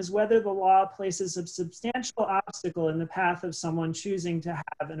determine is whether the law places a substantial obstacle in the path of someone choosing to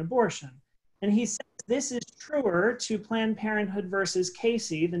have an abortion. And he says this is truer to Planned Parenthood versus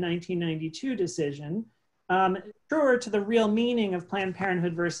Casey, the 1992 decision, truer to the real meaning of Planned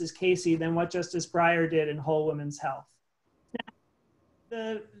Parenthood versus Casey than what Justice Breyer did in Whole Women's Health.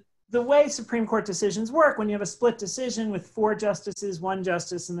 Now, the way Supreme Court decisions work, when you have a split decision with 4 justices, 1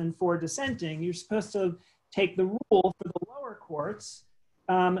 justice, and then 4 dissenting, you're supposed to take the rule for the lower courts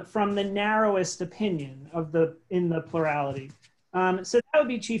from the narrowest opinion of in the plurality. So that would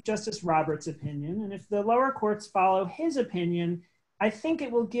be Chief Justice Roberts' opinion. And if the lower courts follow his opinion, I think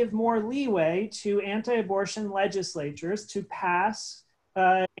it will give more leeway to anti-abortion legislatures to pass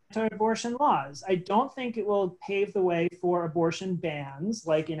anti-abortion laws. I don't think it will pave the way for abortion bans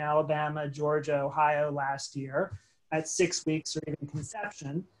like in Alabama, Georgia, Ohio last year at 6 weeks or even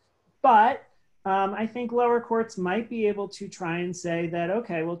conception. But I think lower courts might be able to try and say that,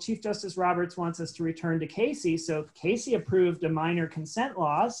 okay, well, Chief Justice Roberts wants us to return to Casey. So Casey approved a minor consent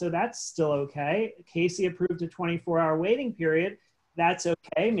law, so that's still okay. Casey approved a 24-hour waiting period. That's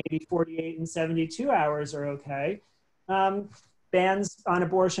okay. Maybe 48 and 72 hours are okay. Bans on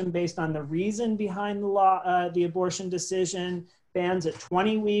abortion based on the reason behind the law, the abortion decision, bans at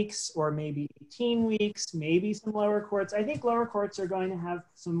 20 weeks or maybe 18 weeks, maybe some lower courts. I think lower courts are going to have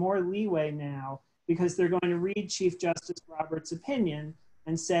some more leeway now because they're going to read Chief Justice Roberts' opinion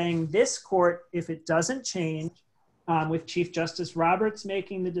and saying this court, if it doesn't change, with Chief Justice Roberts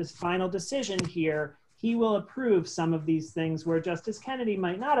making the final decision here, he will approve some of these things where Justice Kennedy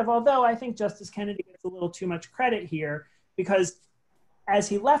might not have, although I think Justice Kennedy gets a little too much credit here because as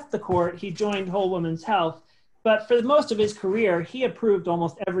he left the court, he joined Whole Woman's Health. But for most of his career, he approved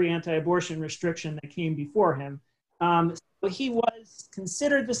almost every anti-abortion restriction that came before him. So he was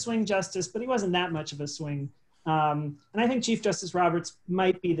considered the swing justice, but he wasn't that much of a swing. And I think Chief Justice Roberts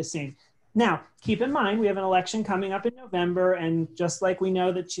might be the same. Now, keep in mind, we have an election coming up in November, and just like we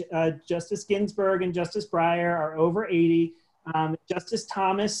know that Justice Ginsburg and Justice Breyer are over 80, Justice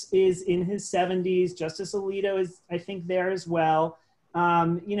Thomas is in his 70s, Justice Alito is, I think, there as well.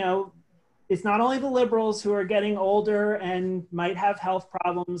 You know, it's not only the liberals who are getting older and might have health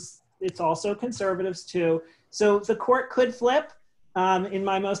problems, it's also conservatives too. So the court could flip. In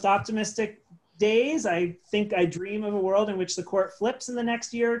my most optimistic days, I think I dream of a world in which the court flips in the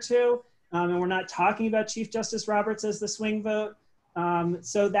next year or two. And we're not talking about Chief Justice Roberts as the swing vote.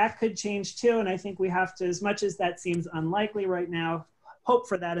 So that could change too. And I think we have to, as much as that seems unlikely right now, hope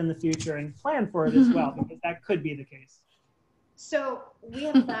for that in the future and plan for it as well, because that could be the case. So we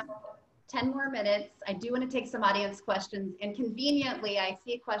have about 10 more minutes. I do want to take some audience questions, and conveniently I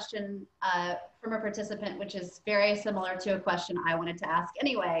see a question from a participant which is very similar to a question I wanted to ask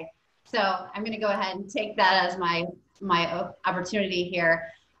anyway. So I'm going to go ahead and take that as my opportunity here.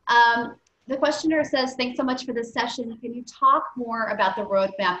 The questioner says, thanks so much for this session. Can you talk more about the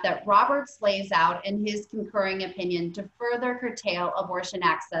roadmap that Roberts lays out in his concurring opinion to further curtail abortion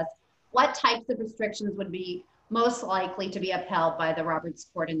access? What types of restrictions would be most likely to be upheld by the Roberts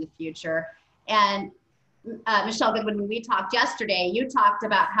Court in the future? And Michele Goodwin, when we talked yesterday, you talked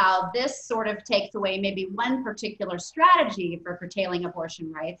about how this sort of takes away maybe one particular strategy for curtailing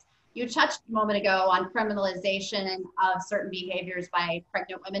abortion rights. You touched a moment ago on criminalization of certain behaviors by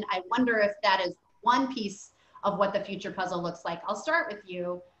pregnant women. I wonder if that is one piece of what the future puzzle looks like. I'll start with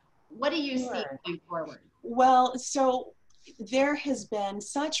you. What do you see going forward? Well, so there has been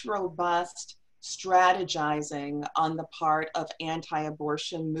such robust strategizing on the part of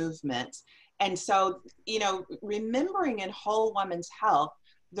anti-abortion movements. And so, you know, remembering in Whole Woman's Health,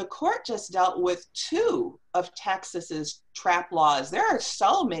 the court just dealt with 2 of Texas's trap laws. There are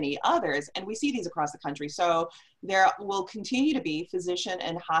so many others, and we see these across the country. So there will continue to be physician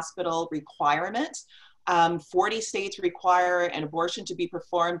and hospital requirements. 40 states require an abortion to be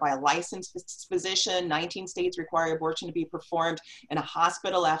performed by a licensed physician. 19 states require abortion to be performed in a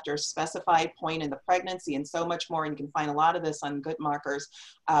hospital after a specified point in the pregnancy, and so much more. And you can find a lot of this on Guttmacher's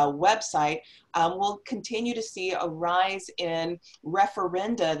website. We'll continue to see a rise in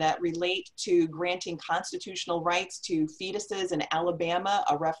referenda that relate to granting constitutional rights to fetuses. In Alabama,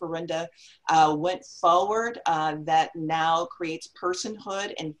 a referenda went forward that now creates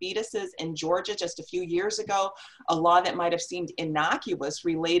personhood in fetuses. In Georgia, just a few years ago, a law that might have seemed innocuous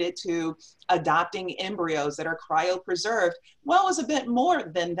related to adopting embryos that are cryopreserved, well, it was a bit more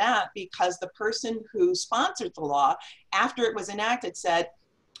than that, because the person who sponsored the law, after it was enacted, said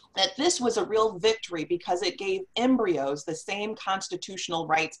that this was a real victory because it gave embryos the same constitutional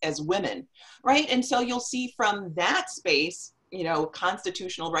rights as women, right? And so you'll see from that space, you know,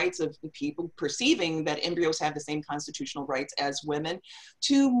 constitutional rights of the people perceiving that embryos have the same constitutional rights as women,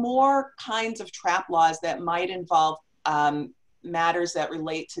 to more kinds of trap laws that might involve matters that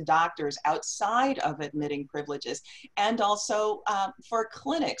relate to doctors outside of admitting privileges. And also for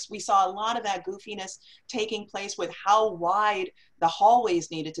clinics, we saw a lot of that goofiness taking place with how wide the hallways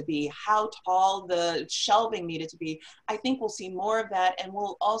needed to be, how tall the shelving needed to be. I think we'll see more of that, and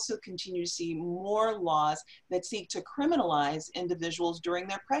we'll also continue to see more laws that seek to criminalize individuals during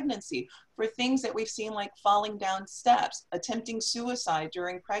their pregnancy for things that we've seen like falling down steps, attempting suicide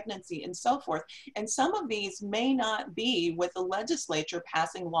during pregnancy, and so forth. And some of these may not be with the legislature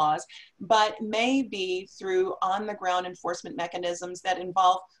passing laws, but may be through on-the-ground enforcement mechanisms that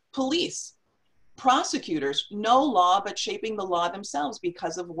involve police, prosecutors, no law, but shaping the law themselves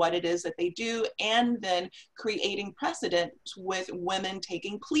because of what it is that they do, and then creating precedent with women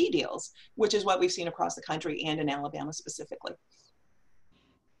taking plea deals, which is what we've seen across the country and in Alabama specifically.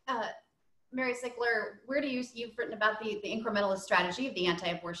 Mary Ziegler, you've written about the incrementalist strategy of the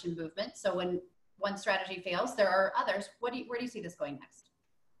anti-abortion movement. So when one strategy fails, there are others. Where do you see this going next?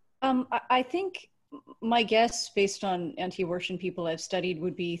 I think my guess, based on anti-abortion people I've studied,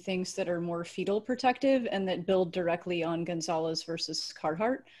 would be things that are more fetal protective and that build directly on Gonzalez versus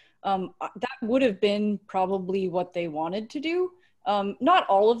Carhart. That would have been probably what they wanted to do. Not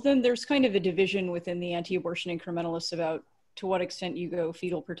all of them. There's kind of a division within the anti-abortion incrementalists about to what extent you go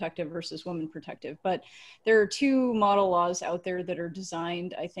fetal protective versus woman protective. But there are two model laws out there that are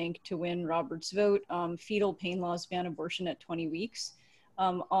designed, I think, to win Roberts' vote. Fetal pain laws ban abortion at 20 weeks.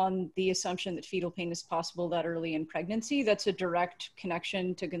 On the assumption that fetal pain is possible that early in pregnancy. That's a direct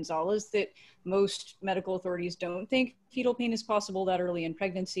connection to Gonzalez that most medical authorities don't think fetal pain is possible that early in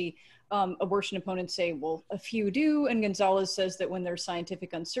pregnancy. Abortion opponents say, well, a few do, and Gonzalez says that when there's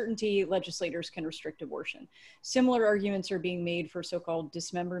scientific uncertainty, legislators can restrict abortion. Similar arguments are being made for so-called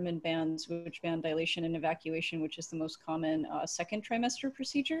dismemberment bans, which ban dilation and evacuation, which is the most common second trimester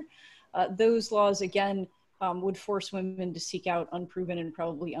procedure. Those laws, again, would force women to seek out unproven and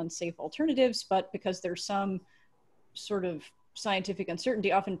probably unsafe alternatives, but because there's some sort of scientific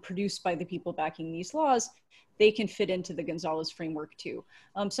uncertainty often produced by the people backing these laws, they can fit into the Gonzalez framework too.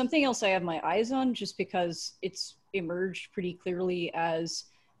 Something else I have my eyes on, just because it's emerged pretty clearly as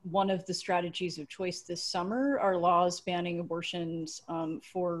one of the strategies of choice this summer, are laws banning abortions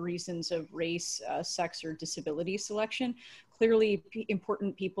for reasons of race, sex, or disability selection. Clearly,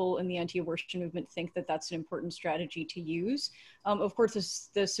 important people in the anti-abortion movement think that that's an important strategy to use. Of course,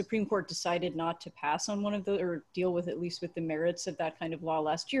 the Supreme Court decided not to pass on one of the, or deal with at least with the merits of that kind of law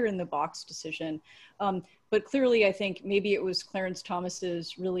last year in the Box decision. But clearly, I think maybe it was Clarence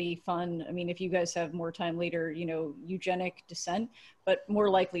Thomas's really fun, I mean, if you guys have more time later, you know, eugenic dissent, but more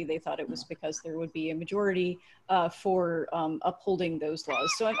likely they thought it was because there would be a majority for upholding those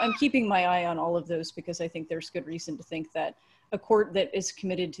laws. So I'm keeping my eye on all of those because I think there's good reason to think that a court that is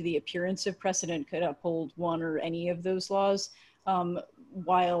committed to the appearance of precedent could uphold one or any of those laws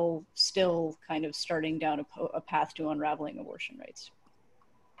while still kind of starting down a path to unraveling abortion rights.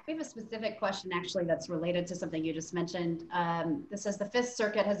 We have a specific question actually that's related to something you just mentioned. This says the Fifth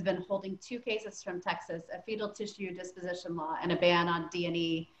Circuit has been holding two cases from Texas, a fetal tissue disposition law and a ban on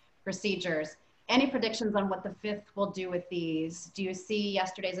D&E procedures. Any predictions on what the Fifth will do with these? Do you see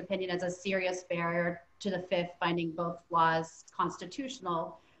yesterday's opinion as a serious barrier to the Fifth finding both laws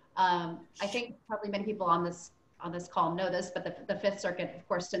constitutional? I think probably many people on this call know this, but the Fifth Circuit, of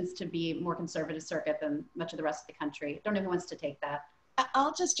course, tends to be a more conservative circuit than much of the rest of the country. Don't know who wants to take that.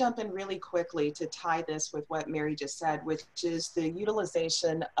 I'll just jump in really quickly to tie this with what Mary just said, which is the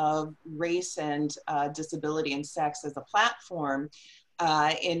utilization of race and disability and sex as a platform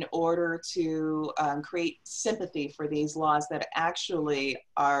in order to create sympathy for these laws that actually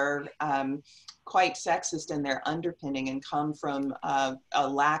are quite sexist in their underpinning and come from a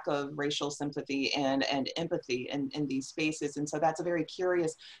lack of racial sympathy and empathy in these spaces. And so that's a very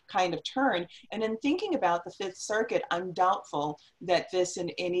curious kind of turn. And in thinking about the Fifth Circuit, I'm doubtful that this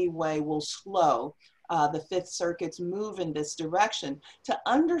in any way will slow the Fifth Circuit's move in this direction. To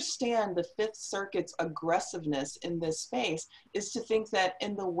understand the Fifth Circuit's aggressiveness in this space is to think that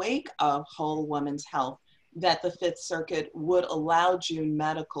in the wake of Whole Woman's Health, that the Fifth Circuit would allow June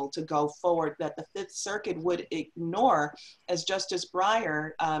Medical to go forward, that the Fifth Circuit would ignore, as Justice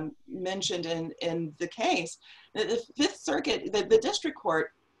Breyer mentioned in the case, the Fifth Circuit, the district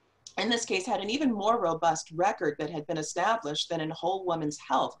court, in this case, had an even more robust record that had been established than in Whole Woman's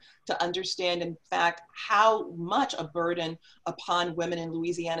Health to understand, in fact, how much a burden upon women in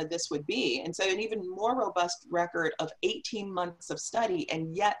Louisiana this would be. And so an even more robust record of 18 months of study,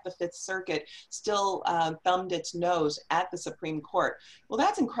 and yet the Fifth Circuit still thumbed its nose at the Supreme Court. Well,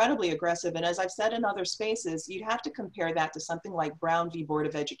 that's incredibly aggressive. And as I've said in other spaces, you'd have to compare that to something like Brown v. Board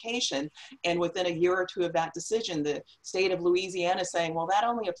of Education. And within a year or two of that decision, the state of Louisiana saying, well, that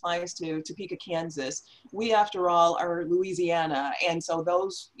only applies to Topeka, Kansas. We, after all, are Louisiana. And so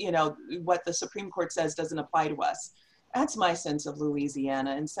those, you know, what the Supreme Court says doesn't apply to us. That's my sense of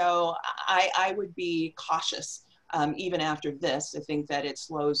Louisiana. And so I would be cautious, even after this, to think that it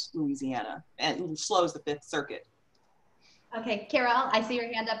slows Louisiana and slows the Fifth Circuit. Okay, Carole, I see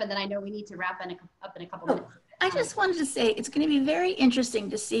your hand up, and then I know we need to wrap up in a couple minutes. I just wanted to say it's going to be very interesting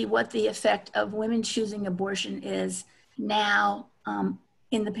to see what the effect of women choosing abortion is now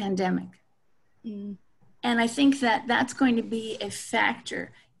in the pandemic. And I think that that's going to be a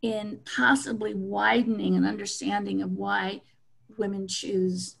factor in possibly widening an understanding of why women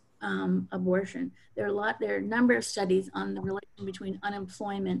choose abortion. There are a number of studies on the relation between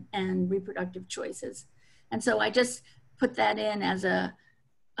unemployment and reproductive choices. And so I just put that in as a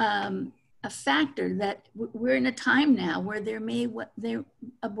factor that we're in a time now where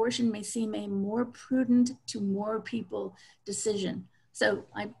abortion may seem a more prudent to more people decision. So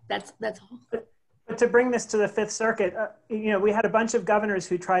that's all. But to bring this to the Fifth Circuit, we had a bunch of governors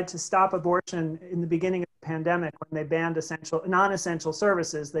who tried to stop abortion in the beginning of the pandemic when they banned non-essential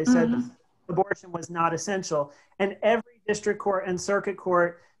services. They said abortion was not essential. And every district court and circuit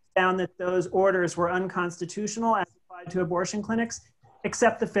court found that those orders were unconstitutional as applied to abortion clinics,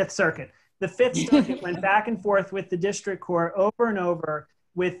 except the Fifth Circuit. The Fifth Circuit went back and forth with the district court over and over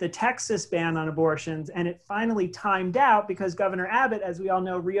with the Texas ban on abortions, and it finally timed out because Governor Abbott, as we all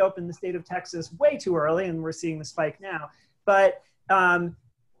know, reopened the state of Texas way too early, and we're seeing the spike now. But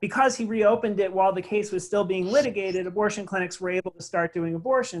because he reopened it while the case was still being litigated, abortion clinics were able to start doing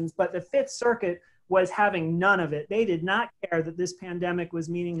abortions, but the Fifth Circuit was having none of it. They did not care that this pandemic was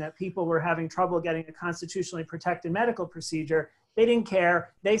meaning that people were having trouble getting a constitutionally protected medical procedure. They didn't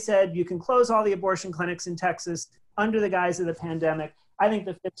care. They said, you can close all the abortion clinics in Texas under the guise of the pandemic. I think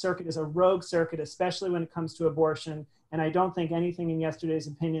the Fifth Circuit is a rogue circuit, especially when it comes to abortion, and I don't think anything in yesterday's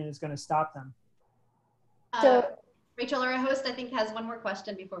opinion is going to stop them. Rachel, our host, I think, has one more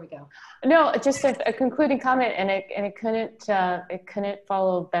question before we go. No, just a concluding comment, and it couldn't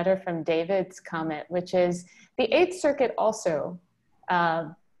follow better from David's comment, which is the Eighth Circuit also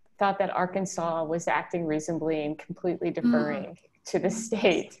thought that Arkansas was acting reasonably and completely deferring to the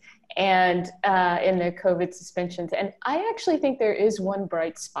state and in the COVID suspensions. And I actually think there is one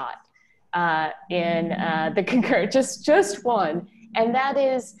bright spot in the concurrent, just one, and that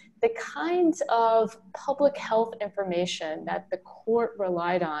is the kinds of public health information that the court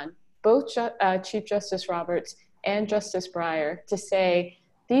relied on, both Chief Justice Roberts and Justice Breyer, to say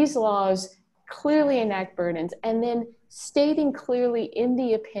these laws clearly enact burdens, and then stating clearly in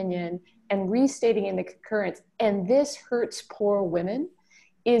the opinion and restating in the concurrence, and this hurts poor women,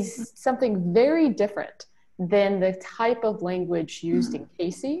 is something very different than the type of language used in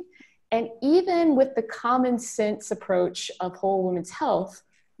Casey. And even with the common sense approach of whole women's health,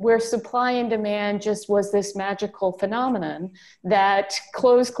 where supply and demand just was this magical phenomenon that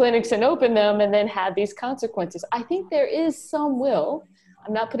closed clinics and opened them and then had these consequences. I think there is some will.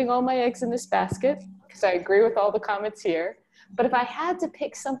 I'm not putting all my eggs in this basket because I agree with all the comments here. But if I had to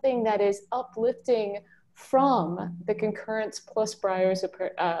pick something that is uplifting from the concurrence plus Breyer's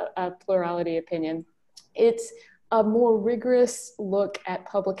plurality opinion, it's a more rigorous look at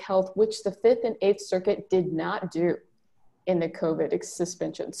public health, which the Fifth and Eighth Circuit did not do in the COVID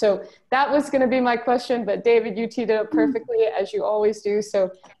suspension. So that was going to be my question, but David, you teed it up perfectly, as you always do.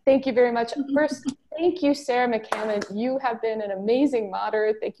 So thank you very much. First, thank you, Sarah McCammon. You have been an amazing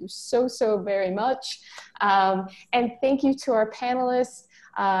moderator. Thank you so very much. And thank you to our panelists,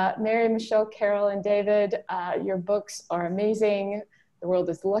 Mary, Michele, Carole, and David. Your books are amazing. The world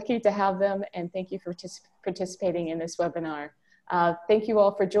is lucky to have them. And thank you for participating in this webinar. Thank you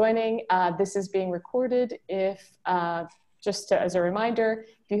all for joining. This is being recorded. Just as a reminder,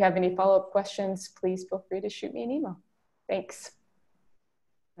 if you have any follow-up questions, please feel free to shoot me an email. Thanks.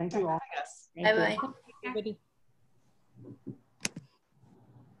 Thank you all. Bye-bye. Everybody.